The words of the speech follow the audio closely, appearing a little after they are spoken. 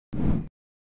The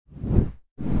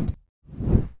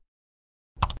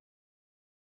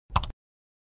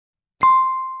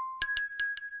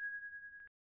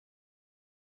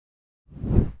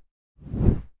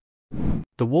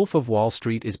Wolf of Wall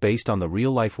Street is based on the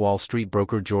real-life Wall Street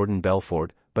broker Jordan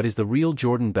Belfort, but is the real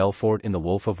Jordan Belfort in The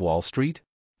Wolf of Wall Street?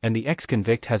 And the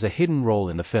ex-convict has a hidden role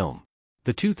in the film.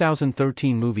 The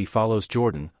 2013 movie follows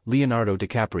Jordan, Leonardo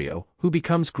DiCaprio, who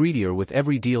becomes greedier with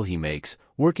every deal he makes,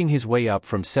 working his way up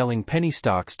from selling penny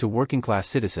stocks to working-class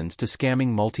citizens to scamming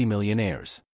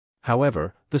multimillionaires.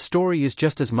 However, the story is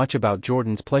just as much about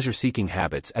Jordan's pleasure-seeking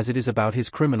habits as it is about his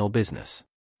criminal business.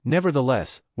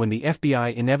 Nevertheless, when the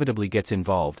FBI inevitably gets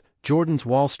involved, Jordan's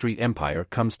Wall Street empire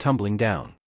comes tumbling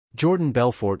down. Jordan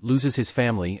Belfort loses his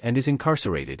family and is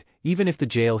incarcerated, even if the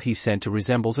jail he's sent to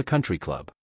resembles a country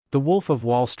club. The Wolf of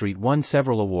Wall Street won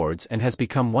several awards and has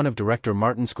become one of director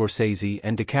Martin Scorsese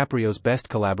and DiCaprio's best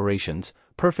collaborations,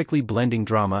 perfectly blending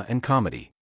drama and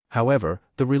comedy. However,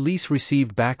 the release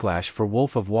received backlash for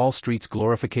Wolf of Wall Street's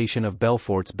glorification of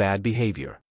Belfort's bad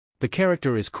behavior. The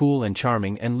character is cool and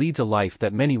charming and leads a life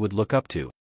that many would look up to.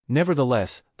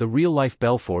 Nevertheless, the real-life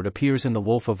Belfort appears in The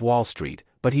Wolf of Wall Street,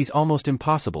 but he's almost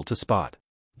impossible to spot.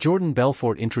 Jordan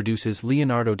Belfort introduces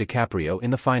Leonardo DiCaprio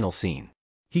in the final scene.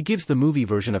 He gives the movie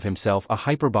version of himself a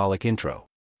hyperbolic intro.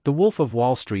 The Wolf of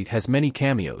Wall Street has many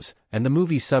cameos, and the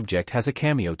movie's subject has a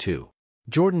cameo too.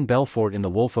 Jordan Belfort in The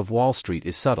Wolf of Wall Street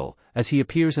is subtle, as he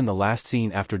appears in the last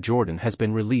scene after Jordan has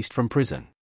been released from prison.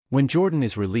 When Jordan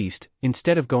is released,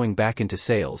 instead of going back into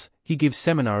sales, he gives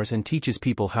seminars and teaches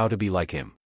people how to be like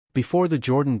him. Before the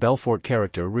Jordan Belfort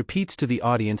character repeats to the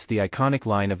audience the iconic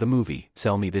line of the movie,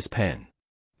 "Sell me this pen."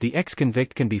 The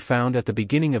ex-convict can be found at the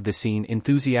beginning of the scene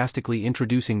enthusiastically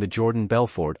introducing the Jordan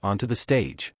Belfort onto the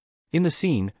stage. In the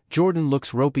scene, Jordan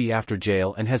looks ropey after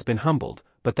jail and has been humbled,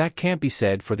 but that can't be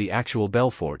said for the actual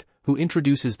Belfort, who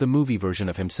introduces the movie version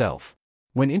of himself.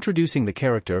 When introducing the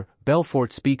character,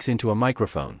 Belfort speaks into a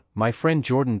microphone. "My friend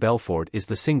Jordan Belfort is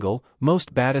the single,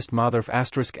 most baddest mother I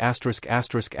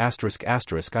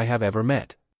have ever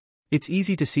met." It's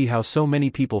easy to see how so many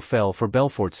people fell for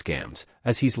Belfort's scams,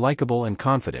 as he's likable and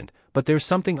confident, but there's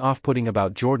something off-putting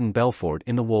about Jordan Belfort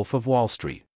in The Wolf of Wall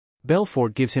Street.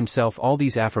 Belfort gives himself all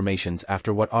these affirmations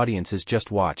after what audiences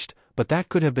just watched, but that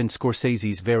could have been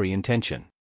Scorsese's very intention.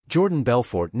 Jordan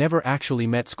Belfort never actually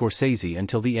met Scorsese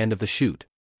until the end of the shoot.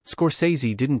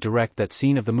 Scorsese didn't direct that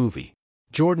scene of the movie.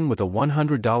 Jordan with a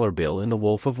 $100 bill in The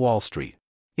Wolf of Wall Street.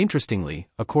 Interestingly,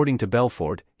 according to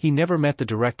Belfort, he never met the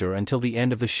director until the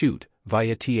end of the shoot,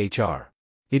 via THR.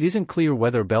 It isn't clear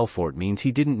whether Belfort means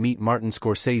he didn't meet Martin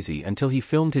Scorsese until he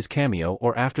filmed his cameo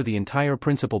or after the entire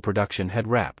principal production had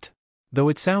wrapped. Though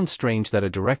it sounds strange that a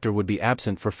director would be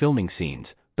absent for filming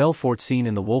scenes, Belfort's scene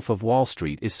in The Wolf of Wall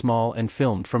Street is small and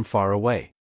filmed from far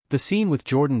away. The scene with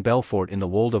Jordan Belfort in The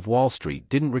Wolf of Wall Street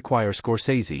didn't require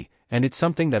Scorsese, and it's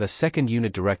something that a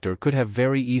second-unit director could have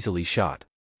very easily shot.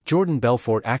 Jordan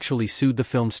Belfort actually sued the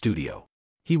film studio.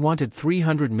 He wanted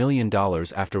 $300 million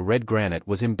after Red Granite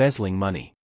was embezzling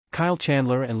money. Kyle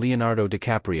Chandler and Leonardo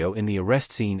DiCaprio in the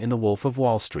arrest scene in The Wolf of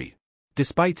Wall Street.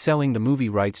 Despite selling the movie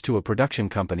rights to a production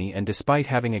company and despite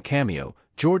having a cameo,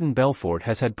 Jordan Belfort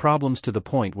has had problems to the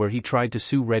point where he tried to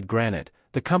sue Red Granite,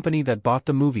 the company that bought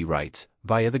the movie rights,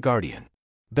 via The Guardian.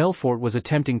 Belfort was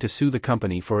attempting to sue the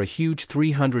company for a huge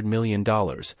 $300 million,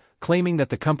 claiming that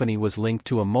the company was linked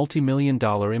to a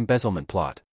multi-million-dollar embezzlement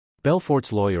plot.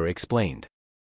 Belfort's lawyer explained,